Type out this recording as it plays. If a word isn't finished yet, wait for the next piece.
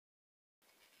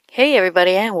Hey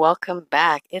everybody and welcome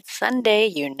back. It's Sunday,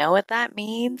 you know what that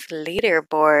means?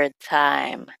 Leaderboard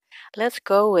time. Let's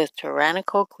go with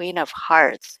Tyrannical Queen of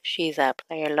Hearts. She's at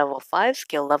player level 5,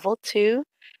 skill level 2.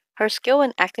 Her skill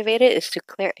when activated is to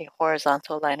clear a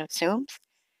horizontal line of Tsums.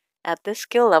 At this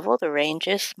skill level, the range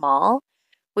is small.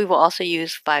 We will also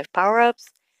use 5 power-ups,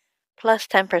 plus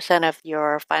 10% of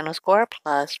your final score,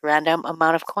 plus random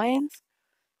amount of coins.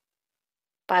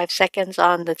 5 seconds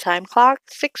on the time clock,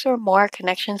 6 or more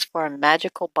connections for a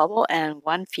magical bubble, and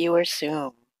 1 fewer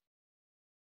Tsum.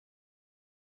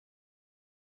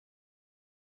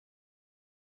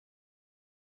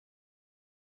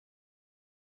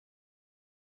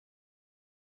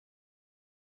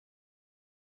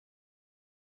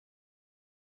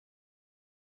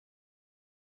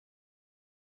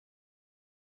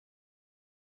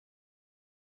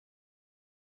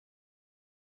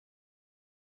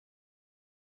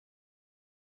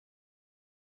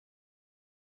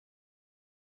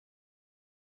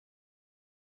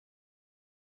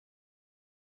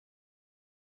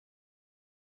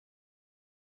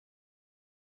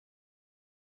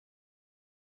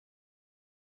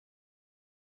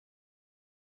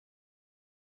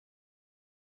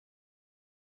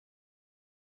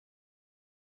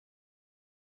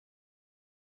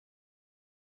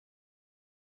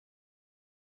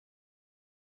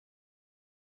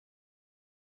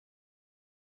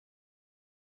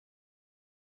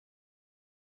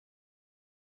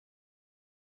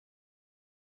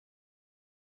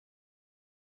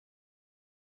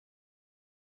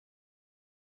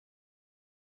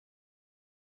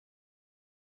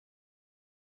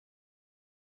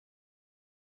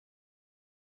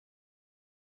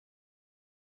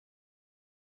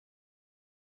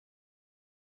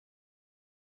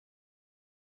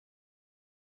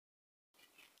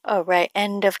 Alright,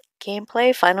 end of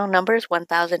gameplay. Final numbers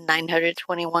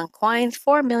 1,921 coins,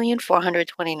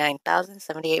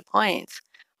 4,429,078 points.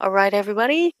 Alright,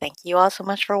 everybody, thank you all so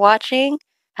much for watching.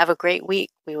 Have a great week.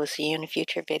 We will see you in a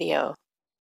future video.